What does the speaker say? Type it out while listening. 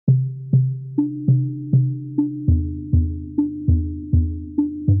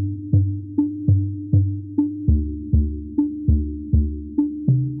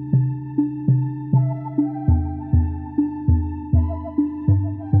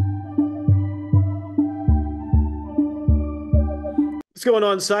What's going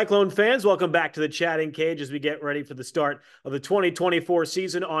on, Cyclone fans? Welcome back to the chatting cage as we get ready for the start of the 2024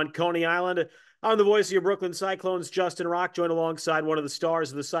 season on Coney Island. I'm the voice of your Brooklyn Cyclones, Justin Rock, joined alongside one of the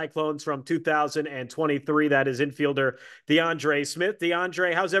stars of the Cyclones from 2023. That is infielder DeAndre Smith.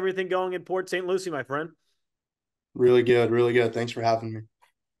 DeAndre, how's everything going in Port St. Lucie, my friend? Really good, really good. Thanks for having me.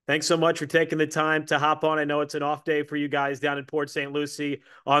 Thanks so much for taking the time to hop on. I know it's an off day for you guys down in Port St. Lucie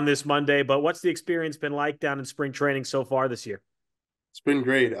on this Monday, but what's the experience been like down in spring training so far this year? It's been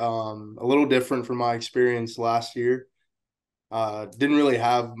great. A little different from my experience last year. Didn't really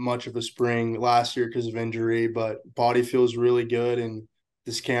have much of a spring last year because of injury, but body feels really good, and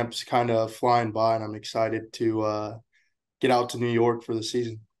this camp's kind of flying by, and I'm excited to get out to New York for the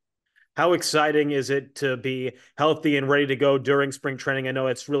season. How exciting is it to be healthy and ready to go during spring training? I know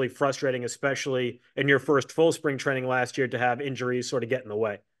it's really frustrating, especially in your first full spring training last year, to have injuries sort of get in the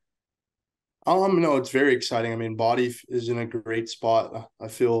way. No, it's very exciting. I mean, is in a great spot. I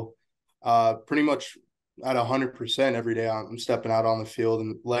feel pretty much at 100% every day. I'm stepping out on the field,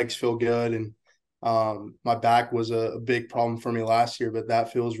 and legs feel good. And my back was a big problem for me last year, but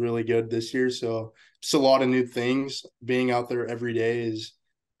that feels really good this year. So just a lot of new things. Being out there every day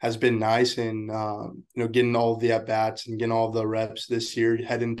has been nice, and getting all the at bats and getting all the reps this year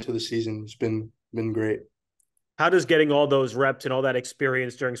heading into the season has been great. How does getting all those reps and all that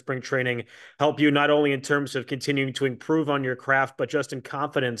experience during spring training help you, not only in terms of continuing to improve on your craft, but just in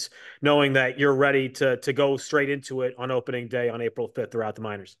confidence, knowing that you're ready to go straight into it on opening day on April 5th throughout the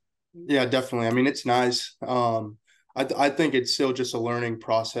minors? Yeah, definitely. I mean, it's nice. I think it's still just a learning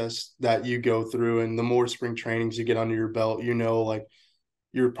process that you go through, and the more spring trainings you get under your belt, like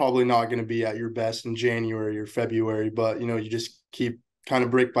you're probably not going to be at your best in January or February, but you just keep kind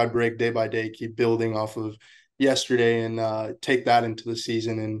of brick by brick, day by day, keep building off of yesterday, and take that into the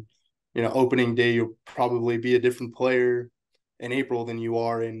season. And opening day, you'll probably be a different player in April than you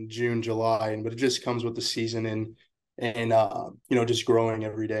are in June, July, and but it just comes with the season, and just growing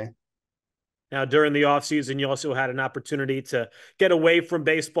every day. Now, during the offseason, you also had an opportunity to get away from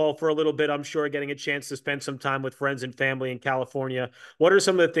baseball for a little bit. I'm sure getting a chance to spend some time with friends and family in California. What are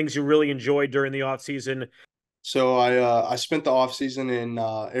some of the things you really enjoyed during the offseason? So I spent the off season in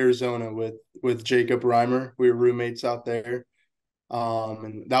Arizona with Jacob Reimer. We were roommates out there,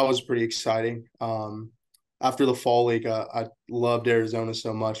 and that was pretty exciting. After the fall league, I loved Arizona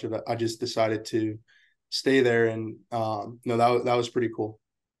so much that I just decided to stay there, and that was pretty cool.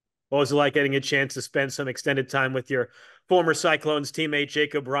 What was it like getting a chance to spend some extended time with your former Cyclones teammate,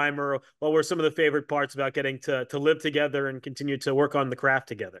 Jacob Reimer? What were some of the favorite parts about getting to live together and continue to work on the craft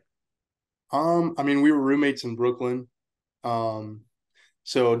together? I mean, we were roommates in Brooklyn. Um,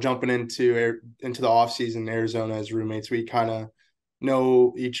 so jumping into the off season in Arizona as roommates, we kind of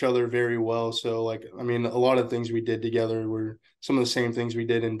know each other very well. So like, I mean, a lot of things we did together were some of the same things we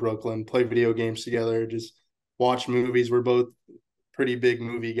did in Brooklyn. Play video games together, just watch movies. We're both pretty big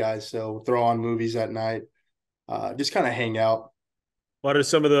movie guys, so throw on movies at night. Just kind of hang out. What are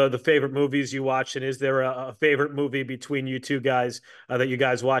some of the favorite movies you watched? And is there a favorite movie between you two guys that you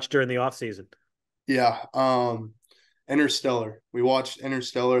guys watched during the off season? Yeah. Interstellar. We watched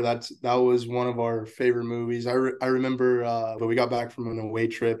Interstellar. That was one of our favorite movies. I remember, but we got back from an away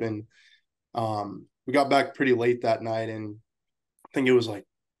trip, and we got back pretty late that night, and I think it was like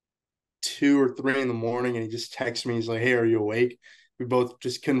 2 or 3 in the morning, and he just texted me. He's like, "Hey, are you awake?" We both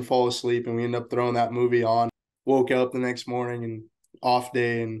just couldn't fall asleep, and we ended up throwing that movie on. Woke up the next morning and off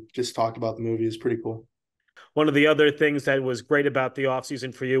day, and just talked about the movie. It's pretty cool. One of the other things that was great about the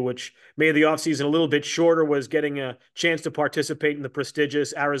offseason for you, which made the offseason a little bit shorter, was getting a chance to participate in the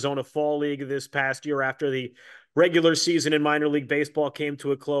prestigious Arizona Fall League this past year after the regular season in minor league baseball came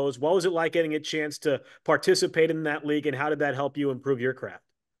to a close. What was it like getting a chance to participate in that league, and how did that help you improve your craft?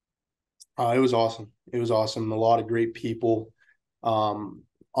 It was awesome. It was awesome. A lot of great people on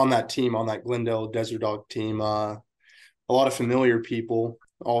that team, on that Glendale Desert Dog team. A lot of familiar people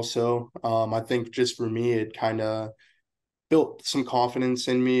also. I think just for me, it kind of built some confidence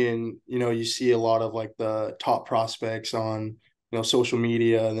in me. And, you see a lot of like the top prospects on, social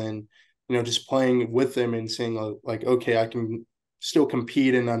media, and then, just playing with them and saying like, okay, I can still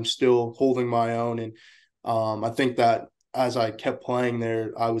compete, and I'm still holding my own. And I think that as I kept playing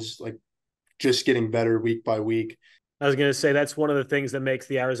there, I was like just getting better week by week. I was going to say that's one of the things that makes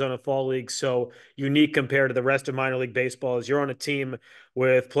the Arizona Fall League so unique compared to the rest of minor league baseball is you're on a team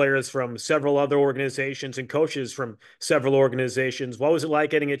with players from several other organizations and coaches from several organizations. What was it like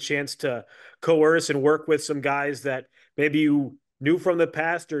getting a chance to coerce and work with some guys that maybe you knew from the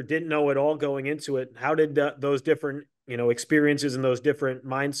past or didn't know at all going into it? How did those different, experiences and those different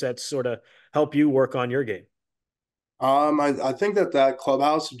mindsets sort of help you work on your game? I think that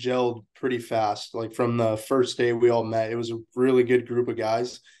clubhouse gelled pretty fast. Like from the first day we all met, it was a really good group of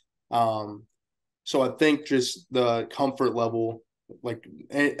guys. Um, so I think just the comfort level, like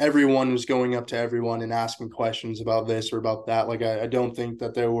everyone was going up to everyone and asking questions about this or about that. Like I don't think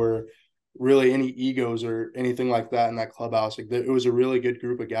that there were really any egos or anything like that in that clubhouse. Like it was a really good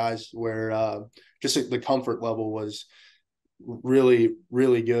group of guys where just like, the comfort level was really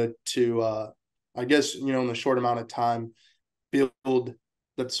really good to I guess in the short amount of time build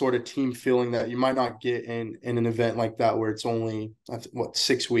that sort of team feeling that you might not get in an event like that where it's only what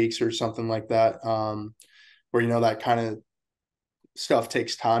 6 weeks or something like that, where that kind of stuff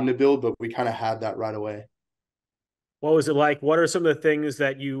takes time to build, but we kind of had that right away. What was it like? What are some of the things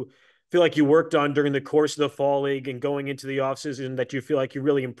that you feel like you worked on during the course of the fall league and going into the offseason that you feel like you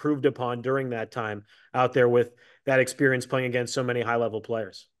really improved upon during that time out there with that experience playing against so many high level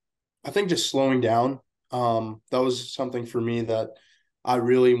players? I think just slowing down, that was something for me that I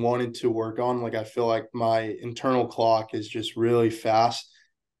really wanted to work on. Like I feel like my internal clock is just really fast,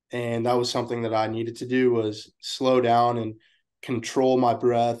 and that was something that I needed to do was slow down and control my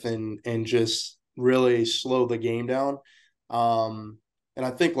breath and just really slow the game down. And I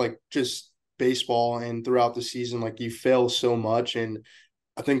think like just baseball and throughout the season, like you fail so much, and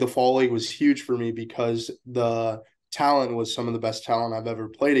I think the fall league was huge for me because the talent was some of the best talent I've ever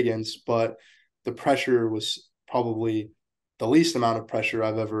played against, but the pressure was probably the least amount of pressure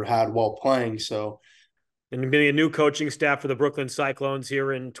I've ever had while playing. So And being a new coaching staff for the Brooklyn Cyclones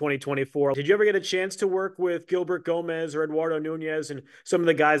here in 2024. Did you ever get a chance to work with Gilbert Gomez or Eduardo Nunez and some of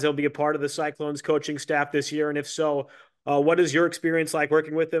the guys that'll be a part of the Cyclones coaching staff this year? And if so, what is your experience like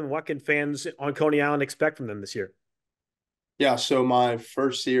working with them? What can fans on Coney Island expect from them this year? yeah, so my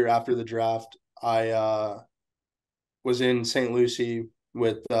first year after the draft, I was in St. Lucie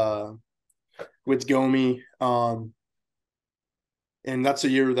with Gomi. And that's a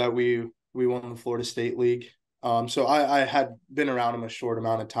year that we won the Florida State League. So I had been around him a short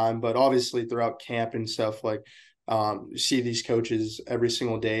amount of time, but obviously throughout camp and stuff, like see these coaches every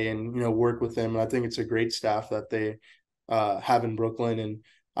single day and work with them. And I think it's a great staff that they have in Brooklyn. And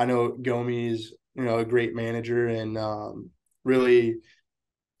I know Gomi is a great manager and really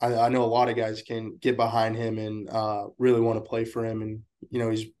I know a lot of guys can get behind him and really want to play for him. And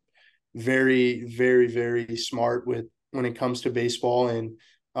he's very, very, very smart with when it comes to baseball, and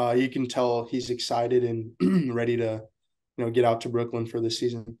you can tell he's excited and ready to, get out to Brooklyn for the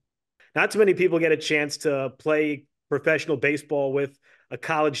season. Not too many people get a chance to play professional baseball with a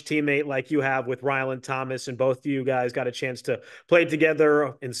college teammate like you have with Rylan Thomas, and both of you guys got a chance to play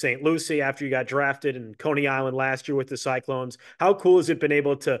together in St. Lucie after you got drafted in Coney Island last year with the Cyclones. How cool has it been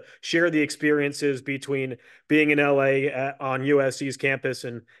able to share the experiences between being in LA on USC's campus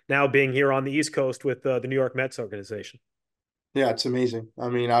and now being here on the East Coast with the New York Mets organization? Yeah, it's amazing. I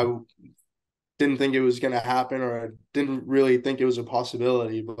mean, I didn't think it was going to happen, or I didn't really think it was a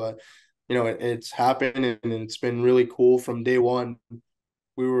possibility, but it's happened, and it's been really cool from day one.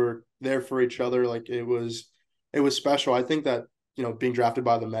 We were there for each other. Like it was special. I think that being drafted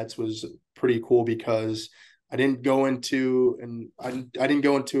by the Mets was pretty cool because I didn't go into an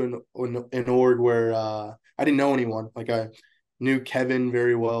org where I didn't know anyone. Like I knew Kevin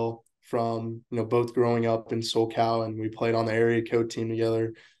very well from both growing up in SoCal, and we played on the area code team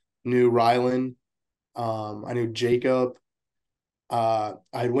together. Knew Rylan, I knew Jacob. I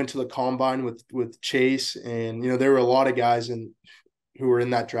went to the combine with Chase, and there were a lot of guys who were in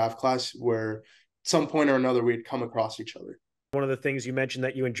that draft class where at some point or another we'd come across each other. One of the things you mentioned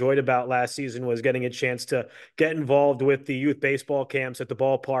that you enjoyed about last season was getting a chance to get involved with the youth baseball camps at the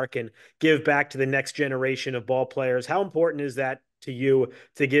ballpark and give back to the next generation of ball players. How important is that to you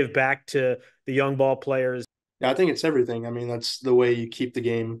to give back to the young ball players? Yeah, I think it's everything. I mean, that's the way you keep the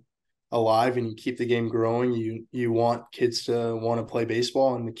game alive and you keep the game growing. You want kids to want to play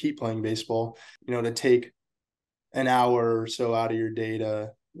baseball and to keep playing baseball. To take an hour or so out of your day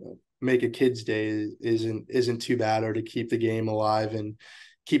to make a kid's day isn't too bad, or to keep the game alive and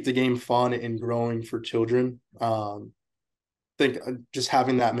keep the game fun and growing for children. I think just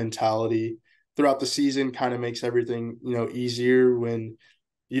having that mentality throughout the season kind of makes everything easier when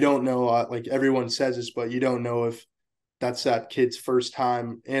you don't know, like everyone says this, but you don't know if that's that kid's first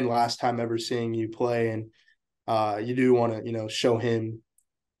time and last time ever seeing you play, and you do want to show him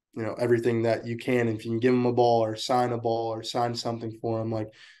everything that you can. If you can give him a ball or sign a ball or sign something for him, like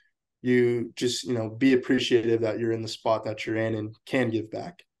you just be appreciative that you're in the spot that you're in and can give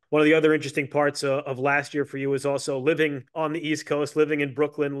back. one of the other interesting parts of last year for you was also living on the East Coast, living in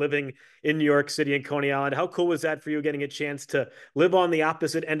Brooklyn, living in New York City and Coney Island. How cool was that for you getting a chance to live on the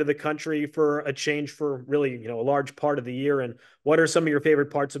opposite end of the country for a change for really, a large part of the year? And what are some of your favorite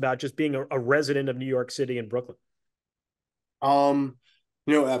parts about just being a resident of New York City and Brooklyn? Um,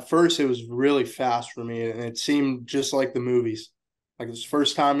 at first it was really fast for me, and it seemed just like the movies. Like it was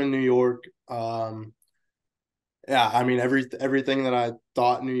first time in New York. Yeah, I mean everything that I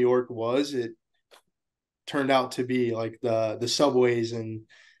thought New York was, it turned out to be like the subways and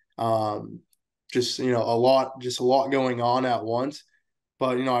um, just a lot going on at once.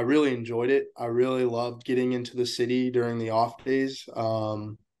 But I really enjoyed it. I really loved getting into the city during the off days.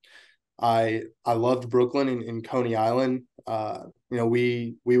 I loved Brooklyn and Coney Island.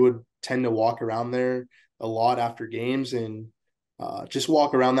 We would tend to walk around there a lot after games and just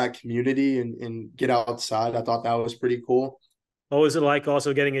walk around that community and get outside. I thought that was pretty cool. What was it like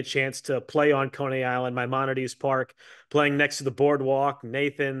also getting a chance to play on Coney Island, Maimonides Park, playing next to the boardwalk,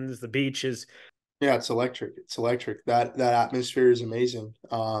 Nathan's, the beaches? Yeah, it's electric. It's electric. That atmosphere is amazing.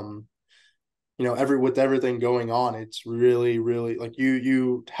 Every with everything going on, it's really, really like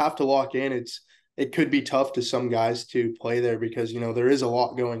you have to lock in. It could be tough to some guys to play there because there is a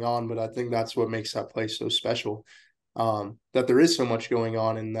lot going on, but I think that's what makes that place so special. That there is so much going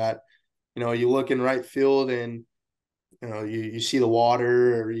on, and that you look in right field and you see the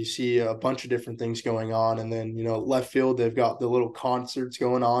water or you see a bunch of different things going on, and then left field they've got the little concerts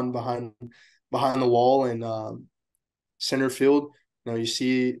going on behind the wall, and center field you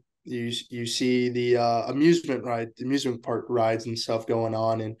see the amusement park rides and stuff going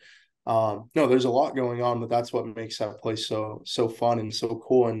on, and no, there's a lot going on, but that's what makes that place so fun and so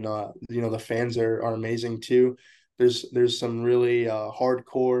cool. And the fans are amazing too. There's some really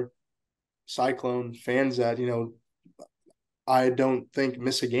hardcore Cyclone fans that I don't think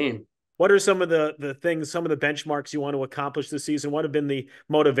miss a game. What are some of the things, some of the benchmarks you want to accomplish this season? What have been the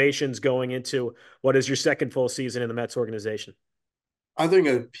motivations going into what is your second full season in the Mets organization? I think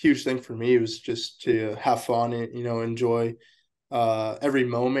a huge thing for me was just to have fun and enjoy every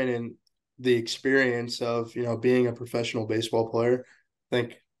moment and the experience of being a professional baseball player. I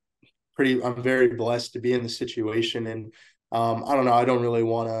think I'm very blessed to be in the situation, and I don't know, I don't really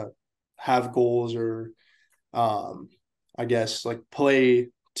want to have goals or um, I guess like play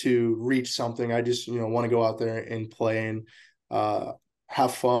to reach something. I just want to go out there and play and uh,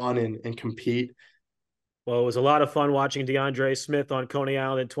 have fun and compete. Well, it was a lot of fun watching DeAndre Smith on Coney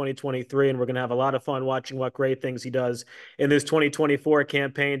Island in 2023, and we're going to have a lot of fun watching what great things he does in this 2024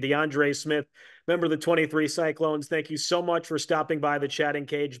 campaign. DeAndre Smith, member of the 23 Cyclones, thank you so much for stopping by the chatting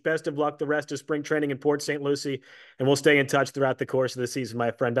cage. Best of luck the rest of spring training in Port St. Lucie, and we'll stay in touch throughout the course of the season, my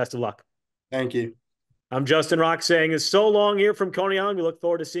friend. Best of luck. Thank you. I'm Justin Rock saying it's so long here from Coney Island. We look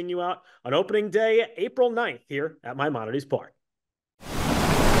forward to seeing you out on opening day, April 9th here at Maimonides Park.